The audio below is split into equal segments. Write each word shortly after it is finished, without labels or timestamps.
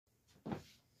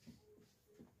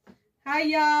Hi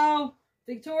y'all,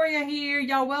 Victoria here.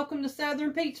 Y'all welcome to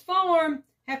Southern Peach Farm.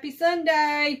 Happy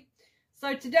Sunday.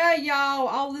 So today y'all,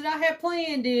 all that I have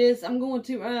planned is I'm going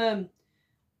to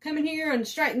come in here and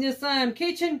straighten this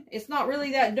kitchen. It's not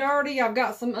really that dirty. I've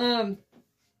got some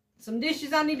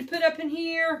dishes I need to put up in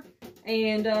here,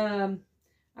 and I'm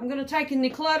going to take and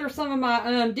declutter some of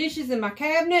my dishes in my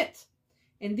cabinet,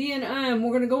 and then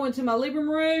we're going to go into my living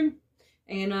room.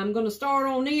 And I'm going to start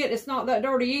on it. It's not that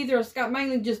dirty either. It's got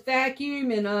mainly just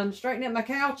vacuum and straighten up my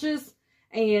couches.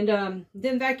 And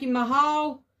then vacuum my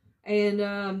hall.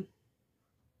 And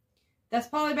that's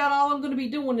probably about all I'm going to be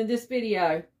doing in this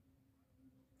video.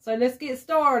 So let's get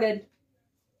started.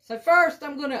 So first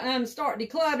I'm going to start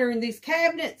decluttering these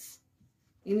cabinets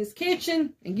in this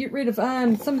kitchen. And get rid of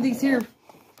some of these here.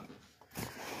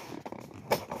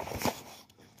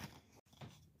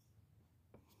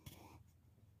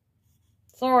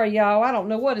 Sorry, y'all. I don't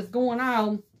know what is going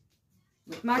on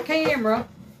with my camera.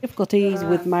 Difficulties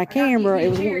with my camera. It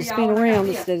was wanting to spin around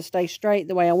instead of stay straight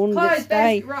the way I wanted it to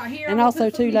stay. And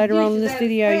also, too, later on in this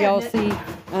video, y'all see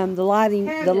the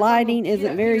lighting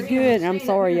isn't very good. And I'm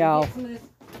sorry, y'all.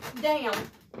 Down.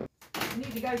 I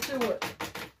need to go to it.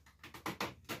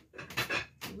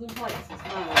 Little place is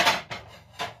mine.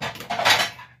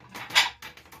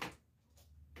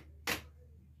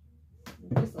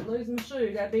 Just to lose my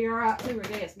shoe, that'd be alright too, I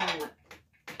guess, wouldn't it?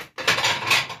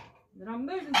 But I'm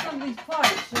moving some of these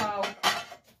plates, y'all.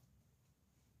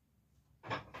 I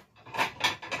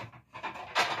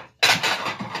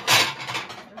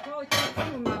probably can't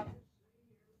see them up.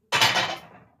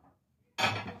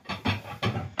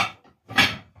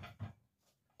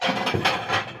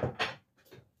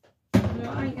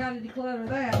 No, I ain't got to declutter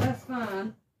that, that's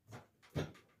fine.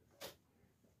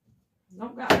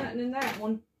 Don't got nothing in that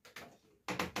one.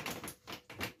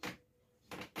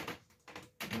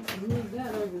 Move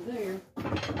that over there.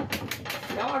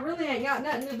 Y'all, I really ain't got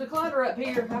nothing to declutter up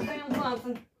here. I found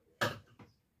something.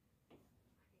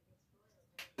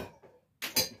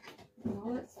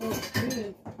 Well, that smells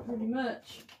good, pretty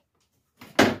much.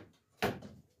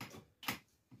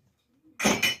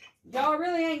 Y'all, I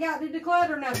really ain't got to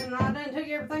declutter nothing. I done took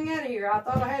everything out of here. I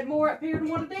thought I had more up here than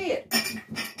what I did.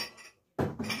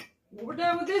 Well, we're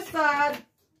done with this side.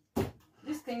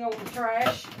 This thing over the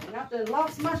trash. And I've done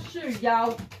lost my shoe,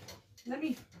 y'all.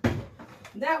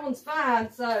 That one's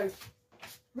fine, so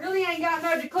really ain't got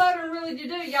no decluttering really to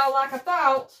do, y'all, like I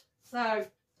thought. So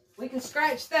we can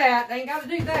scratch that. Ain't got to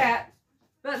do that.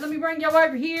 But let me bring y'all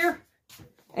over here.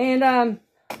 And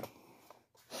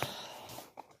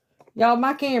y'all,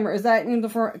 my camera is acting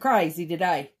crazy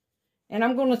today. And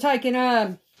I'm going to take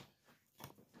and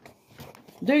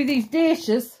do these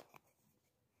dishes.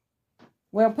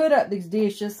 Well, put up these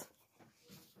dishes.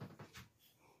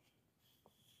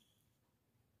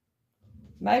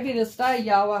 Maybe it'll stay,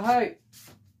 y'all, I hope.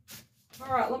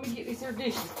 Alright, let me get these here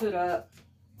dishes put up.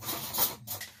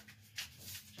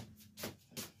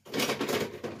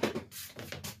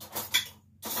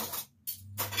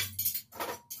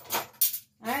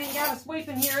 I ain't got a sweep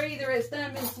in here either. It's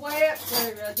done been swept.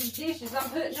 So these dishes I'm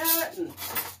putting up. And I'm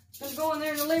going to go in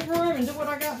there in the living room and do what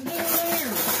I got to do in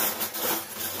there.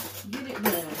 Get it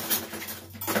done.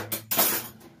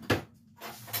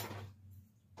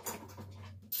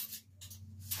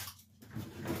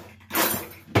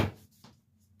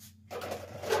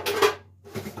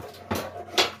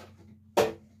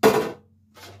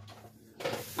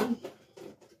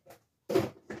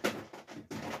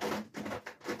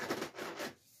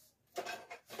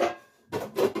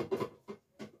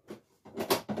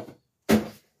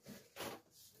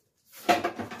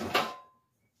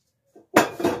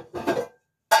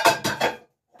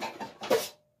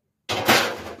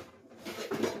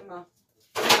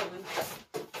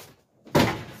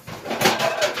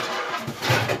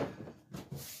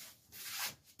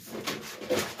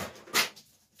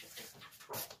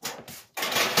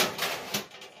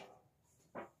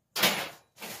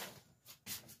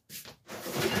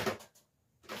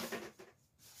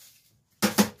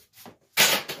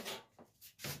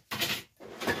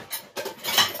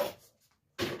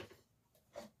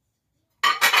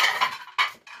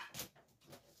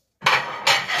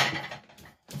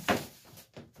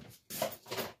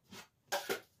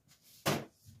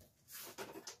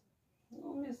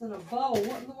 In a bowl.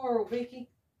 What in the world, Vicky?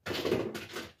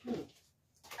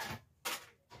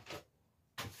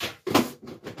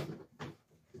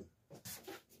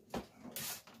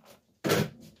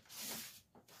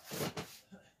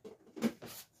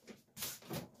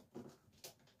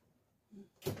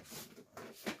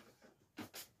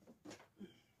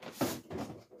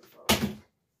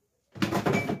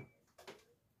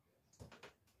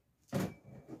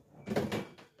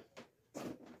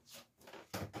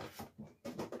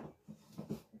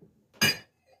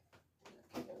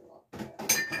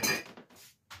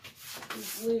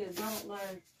 lids. I don't know.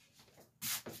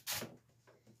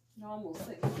 I almost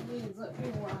set the lids up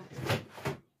here where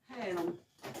I had them.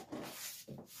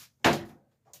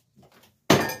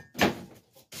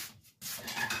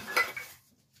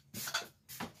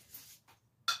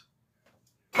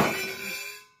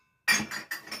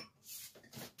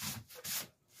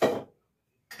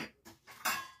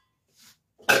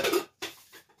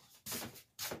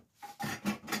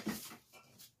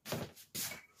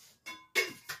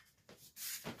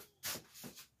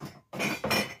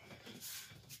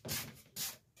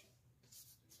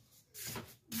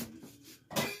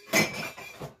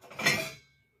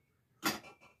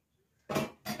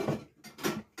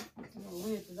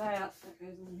 That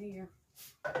goes in here.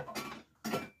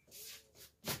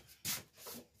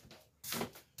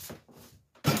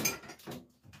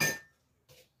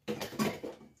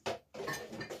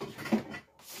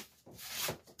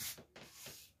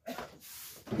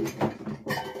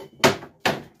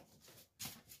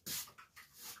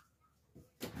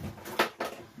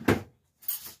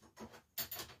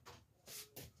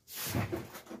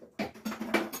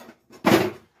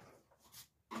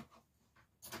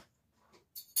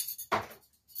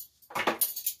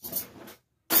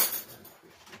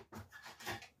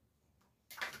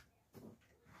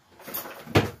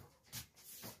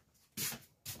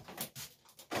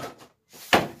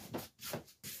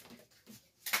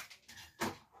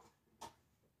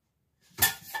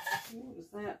 What is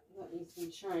that? That needs to be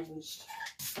changed.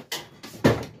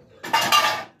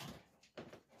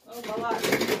 Oh, my light.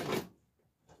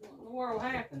 What in the world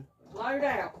happened? Blowed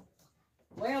out.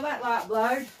 Well, that light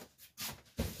blowed.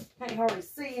 Can't hardly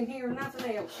see and hear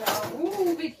nothing else, y'all.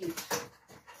 Ooh, Vicky.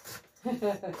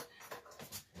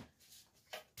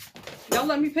 Y'all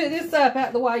let me put this up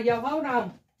out the way, y'all. Hold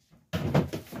on.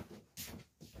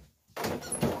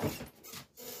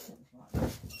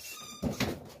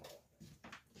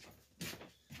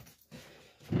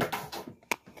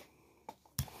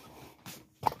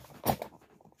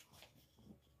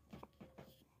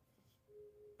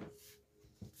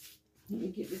 Let me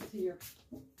get this here.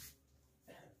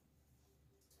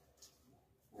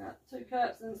 Got 2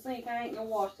 cups in the sink. I ain't gonna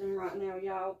wash them right now,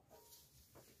 y'all.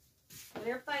 But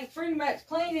everything's pretty much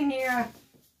clean in here.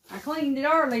 I cleaned it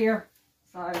earlier.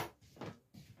 So,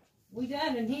 we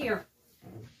done in here.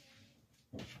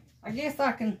 I guess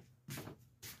I can.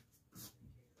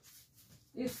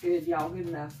 It's good, y'all. Good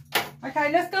enough.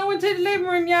 Okay, let's go into the living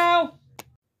room, y'all.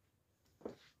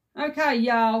 Okay,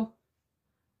 y'all.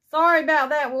 Sorry about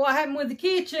that. What happened with the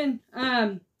kitchen?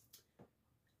 My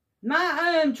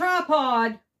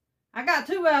tripod, I got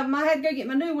 2 of them. I had to go get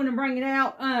my new one and bring it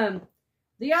out.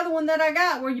 The other one that I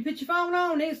got where you put your phone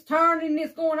on, it's turning,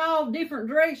 it's going all different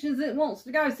directions it wants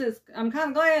to go. So I'm kind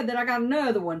of glad that I got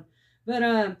another one. But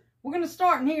we're going to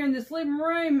start in here in this living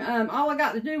room. All I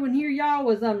got to do in here, y'all,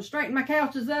 was straighten my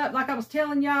couches up like I was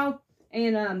telling y'all.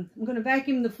 And I'm going to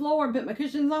vacuum the floor and put my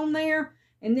cushions on there.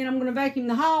 And then I'm going to vacuum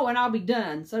the hall and I'll be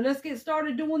done. So let's get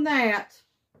started doing that.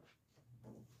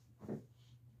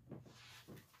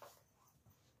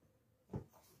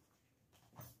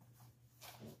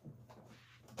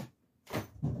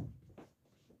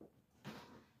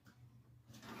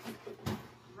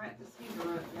 Wrap this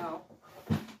heater up, y'all.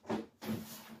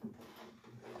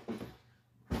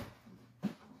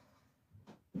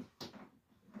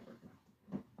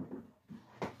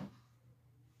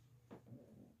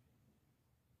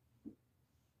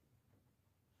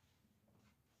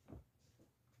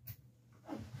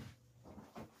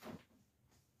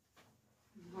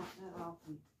 That off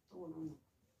and throw it on.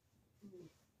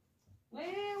 Well.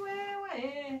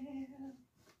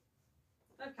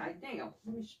 Okay, now,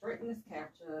 let me straighten this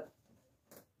couch up.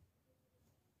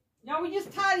 Y'all, we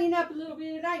just tidying up a little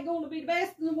bit. It ain't going to be the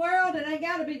best in the world. It ain't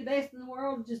got to be the best in the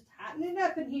world. Just tighten it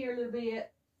up in here a little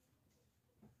bit.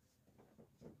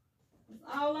 That's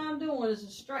all I'm doing is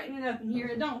just straightening it up in here.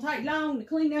 It don't take long to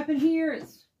clean up in here.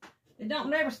 It don't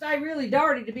never stay really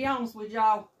dirty, to be honest with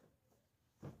y'all.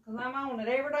 Because I'm on it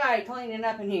every day cleaning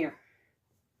up in here.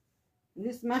 And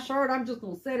this is my shirt. I'm just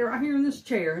going to set it right here in this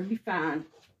chair and be fine.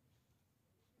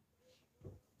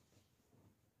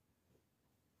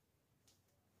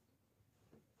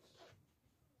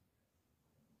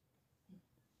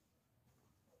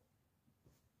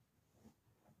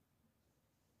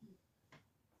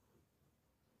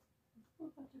 What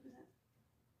if I took it out?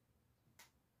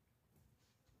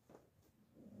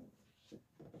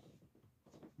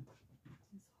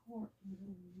 It's hard in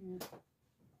here.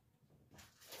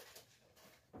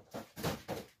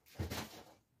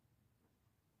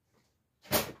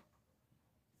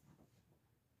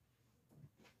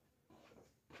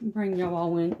 Bring y'all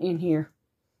all in here.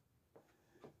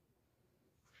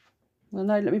 Well,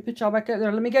 no, let me put y'all back up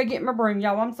there. Let me go get my broom,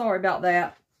 y'all. I'm sorry about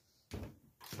that.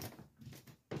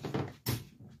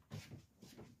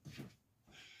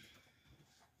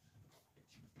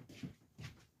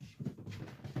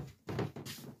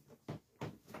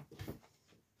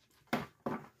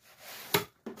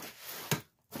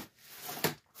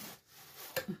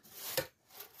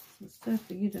 Some stuff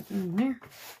to get up in there.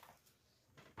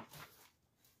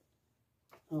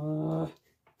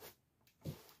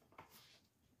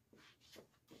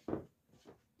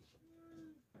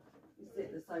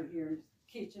 Set this over here in the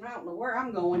kitchen. I don't know where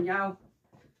I'm going, y'all.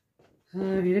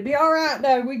 It'll be all right,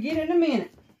 though. We get it in a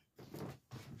minute.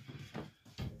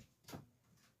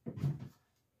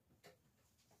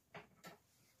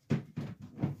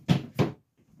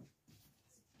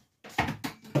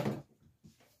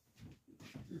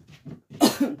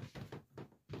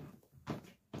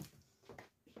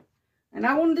 And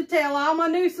I wanted to tell all my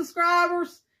new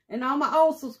subscribers and all my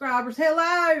old subscribers,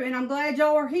 hello, and I'm glad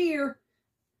y'all are here.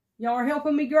 Y'all are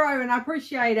helping me grow, and I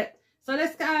appreciate it. So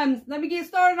let's let me get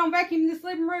started on vacuuming this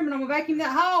living room, and I'm gonna vacuum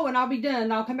that hall, and I'll be done.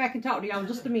 And I'll come back and talk to y'all in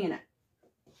just a minute.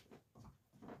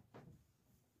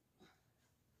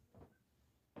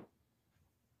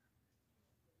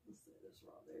 Let's set this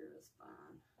right there. That's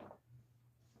fine.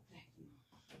 Vacuum.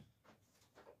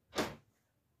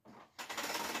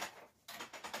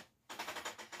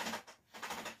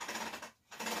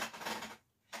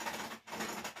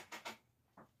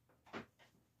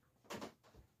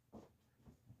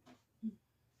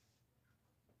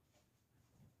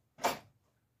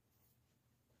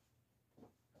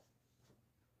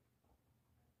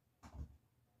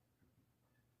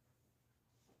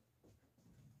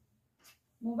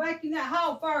 We'll vacuum that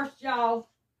hall first, y'all.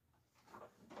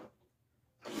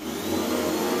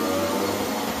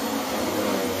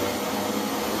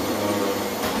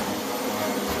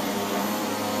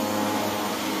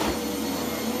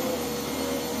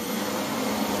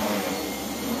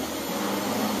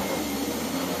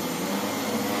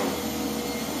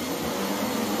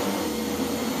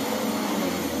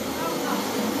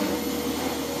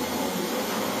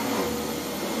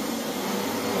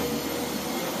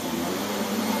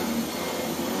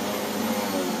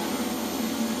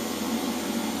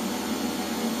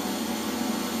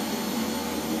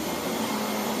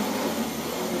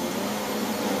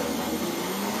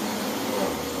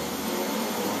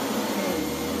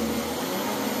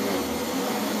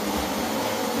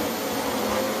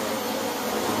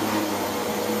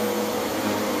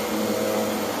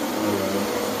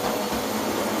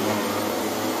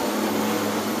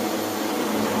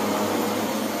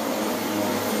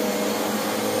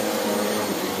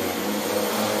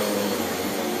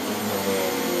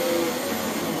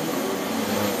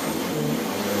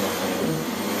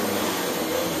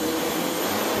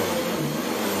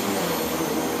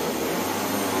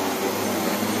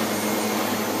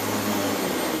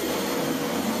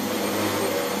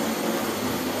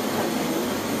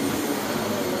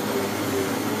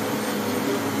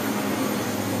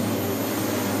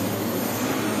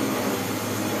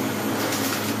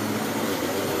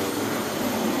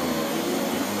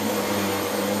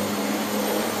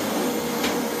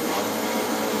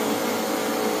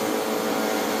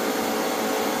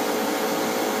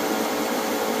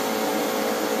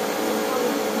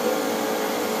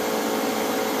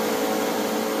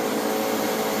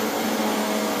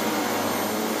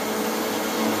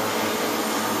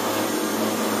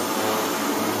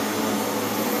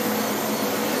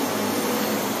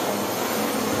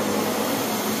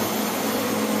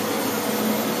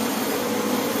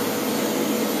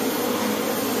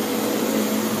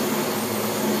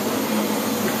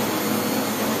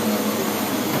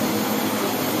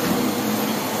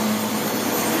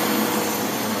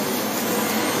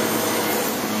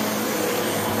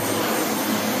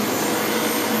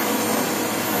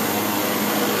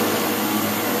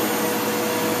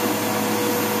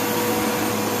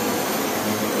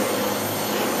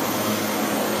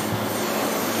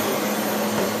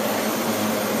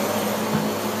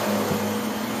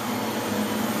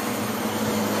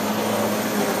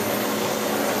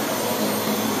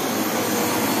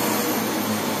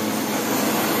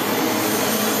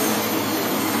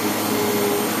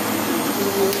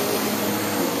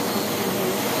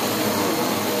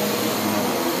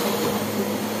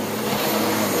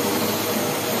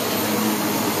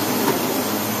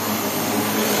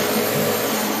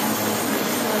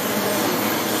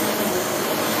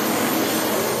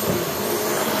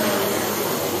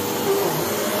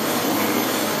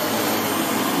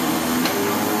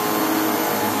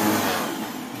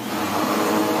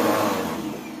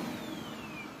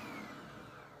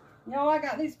 Y'all, I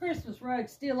got these Christmas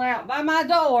rugs still out by my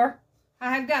door.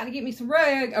 I have got to get me some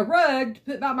a rug to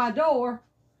put by my door.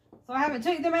 So I haven't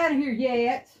taken them out of here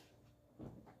yet.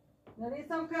 But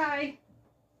it's okay.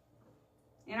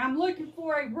 And I'm looking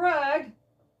for a rug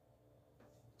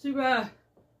to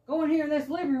go in here in this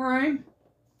living room.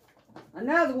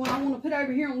 Another one I want to put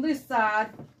over here on this side.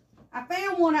 I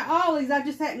found one at Ollie's. I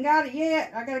just hadn't got it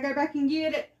yet. I got to go back and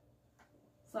get it.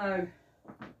 So,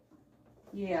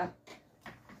 yeah.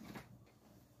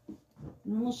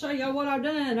 And I'm going to show y'all what I've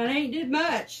done. I ain't did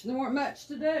much. There weren't much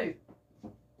to do.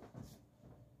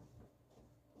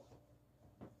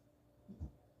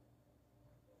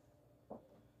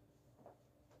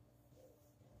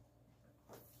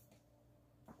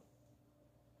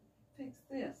 Fix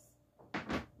this.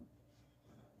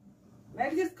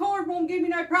 Maybe this cord won't give me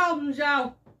no problems,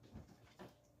 y'all.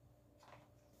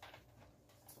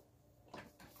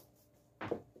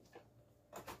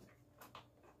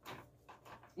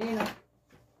 And let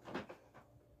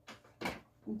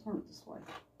me turn it this way.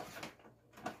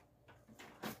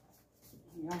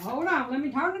 Now, hold on, let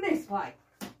me turn it this way.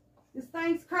 This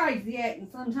thing's crazy acting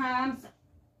sometimes.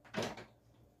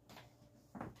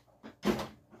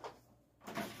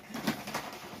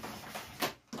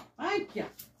 Thank you.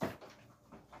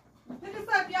 Pick this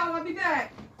up, y'all. I'll be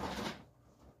back.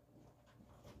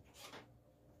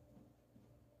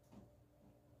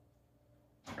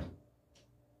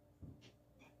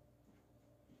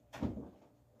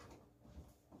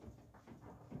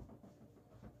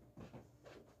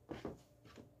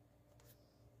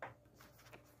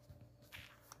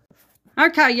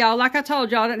 Okay, y'all, like I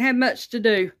told y'all, I didn't have much to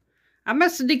do. I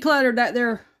must have decluttered that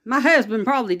there. My husband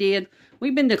probably did.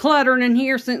 We've been decluttering in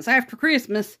here since after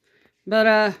Christmas.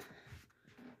 But,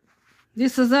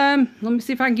 this is, let me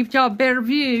see if I can give y'all a better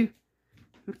view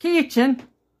of the kitchen.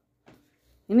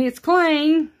 And it's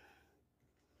clean.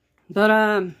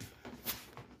 But,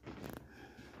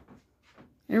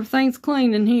 everything's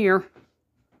clean in here.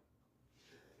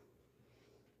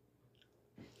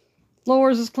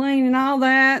 Floors is clean and all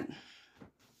that.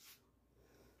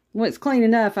 Well, it's clean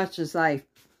enough, I should say.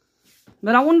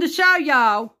 But I wanted to show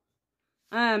y'all.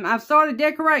 I've started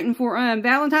decorating for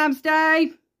Valentine's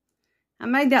Day. I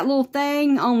made that little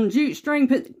thing on jute string,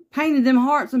 painted them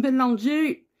hearts and put it on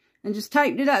jute. And just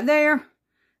taped it up there.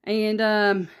 And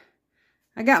I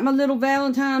got my little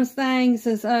Valentine's thing. It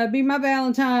says, be my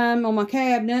Valentine on my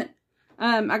cabinet.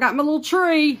 I got my little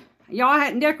tree. Y'all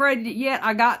hadn't decorated it yet.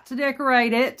 I got to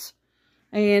decorate it.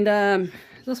 And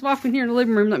let's walk in here in the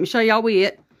living room. Let me show y'all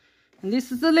it. And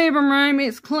this is the living room.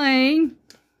 It's clean.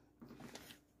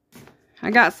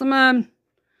 I got some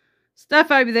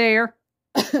stuff over there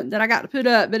that I got to put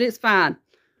up, but it's fine.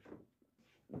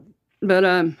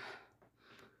 But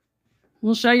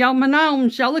we'll show y'all my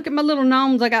gnomes. Y'all look at my little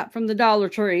gnomes I got from the Dollar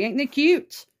Tree. Ain't they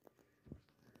cute?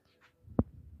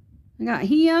 I got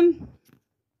him.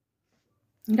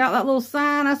 I got that little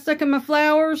sign I stuck in my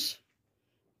flowers.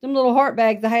 Them little heart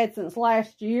bags I had since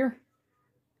last year.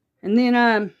 And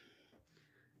then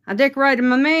I decorated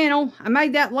my mantle. I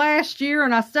made that last year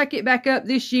and I stuck it back up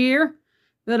this year.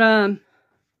 But I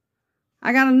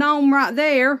got a gnome right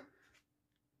there.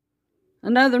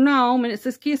 Another gnome, and it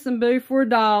says Kissin' Boo for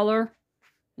 $1.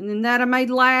 And then that I made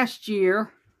last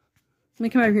year. Let me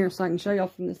come over here so I can show y'all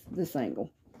from this angle.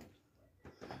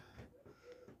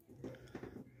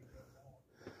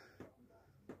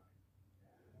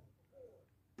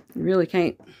 You really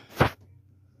can't.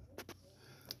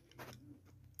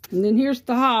 And then here's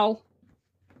the hall.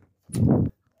 The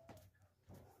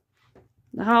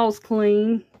hall's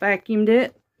clean. Vacuumed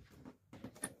it.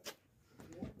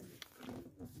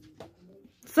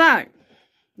 So, let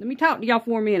me talk to y'all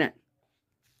for a minute.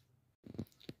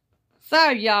 So,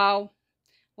 y'all,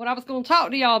 what I was going to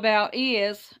talk to y'all about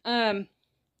is, every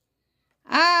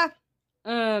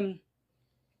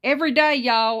day,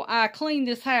 y'all, I clean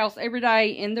this house every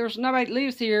day, and there's nobody that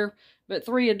lives here but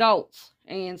 3 adults.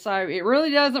 And so it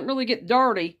really doesn't really get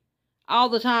dirty all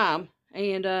the time.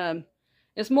 And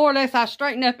it's more or less I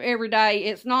straighten up every day.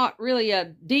 It's not really a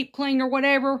deep clean or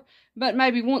whatever, but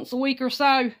maybe once a week or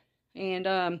so.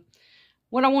 And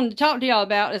what I wanted to talk to y'all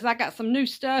about is I got some new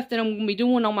stuff that I'm going to be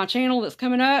doing on my channel that's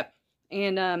coming up.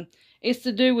 And it's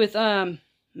to do with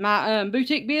my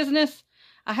boutique business.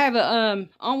 I have a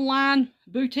online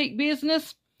boutique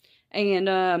business.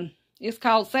 And it's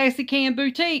called Sassy Can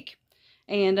Boutique.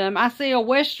 And I sell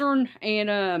Western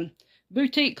and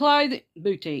boutique clothing.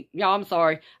 Boutique. Y'all, I'm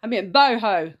sorry. I meant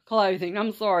boho clothing.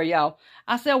 I'm sorry, y'all.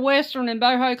 I sell Western and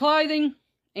boho clothing.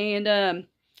 And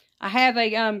I have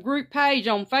a group page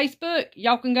on Facebook.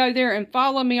 Y'all can go there and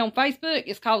follow me on Facebook.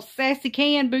 It's called Sassy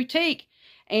Can Boutique.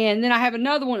 And then I have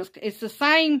another one. It's the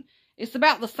same It's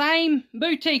about the same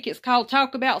boutique. It's called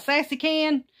Talk About Sassy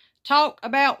Can. Talk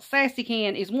About Sassy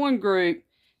Can is one group,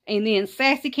 and then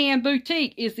Sassy Can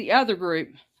Boutique is the other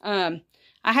group. I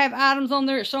have items on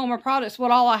there that show my products,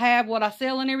 what all I have, what I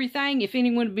sell, and everything. If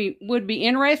anyone would be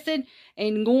interested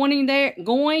in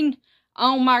going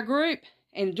on my group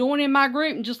and joining my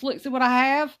group and just look see what I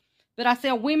have. But I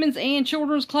sell women's and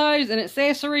children's clothes and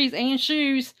accessories and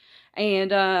shoes.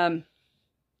 And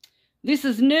this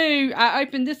is new. I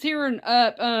opened this here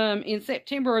in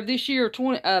September of this year,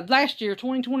 last year,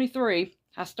 2023.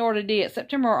 I started it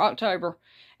September or October,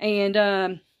 and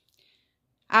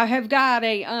I have got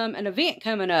an event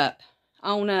coming up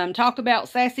on Talk About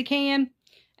Sassy Can,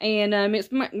 and it's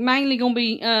mainly going to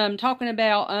be talking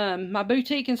about my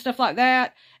boutique and stuff like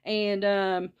that,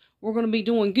 and we're going to be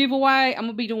doing giveaway. I'm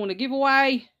going to be doing a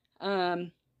giveaway.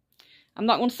 I'm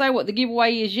not going to say what the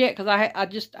giveaway is yet because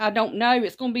I don't know.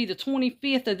 It's going to be the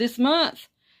 25th of this month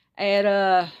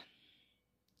at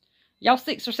y'all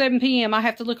 6 or 7 p.m. I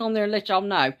have to look on there and let y'all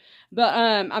know. But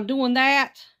I'm doing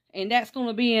that, and that's going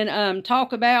to be in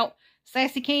Talk About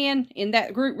Sassy Can in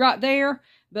that group right there.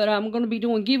 But I'm going to be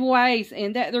doing giveaways,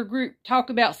 and that their group Talk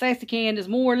About Sassy Can is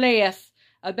more or less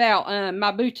about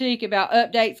my boutique, about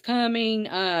updates coming,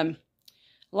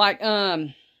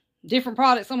 different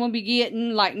products I'm going to be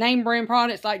getting, like name brand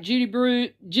products like Judy Blue,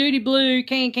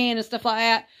 Can, and stuff like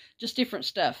that. Just different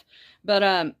stuff. But,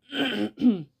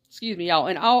 excuse me, y'all,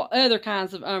 and all other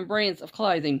kinds of brands of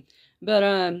clothing. But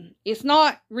it's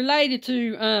not related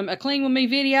to a Clean With Me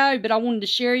video, but I wanted to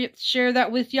share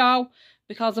that with y'all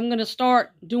because I'm going to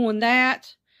start doing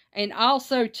that. And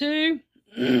also, too,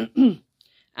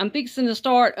 I'm fixing to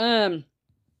start that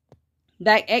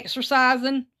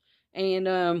exercising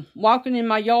and walking in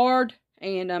my yard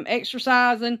and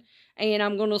exercising, and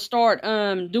I'm going to start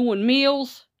doing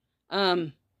meals.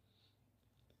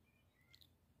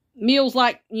 Meals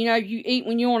like, you know, you eat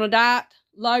when you're on a diet,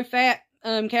 low fat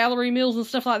calorie meals and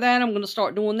stuff like that. I'm going to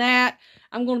start doing that.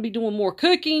 I'm going to be doing more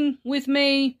cooking with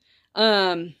me.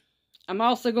 I'm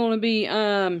also going to be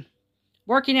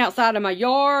working outside of my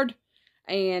yard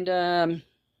and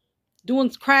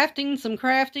doing some crafting.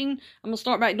 I'm going to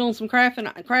start back doing some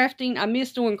crafting. I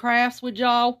miss doing crafts with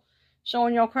y'all,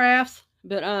 showing y'all crafts.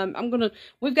 But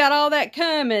we've got all that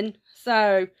coming.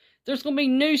 So there's going to be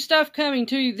new stuff coming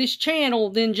to this channel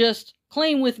than just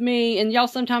Clean With Me. And y'all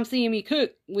sometimes seeing me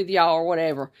cook with y'all or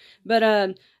whatever.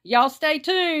 But y'all stay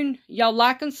tuned. Y'all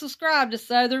like and subscribe to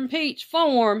Southern Peach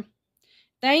Farm.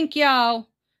 Thank y'all.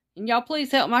 And y'all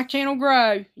please help my channel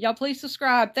grow. Y'all please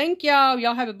subscribe. Thank y'all.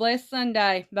 Y'all have a blessed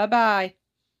Sunday. Bye-bye.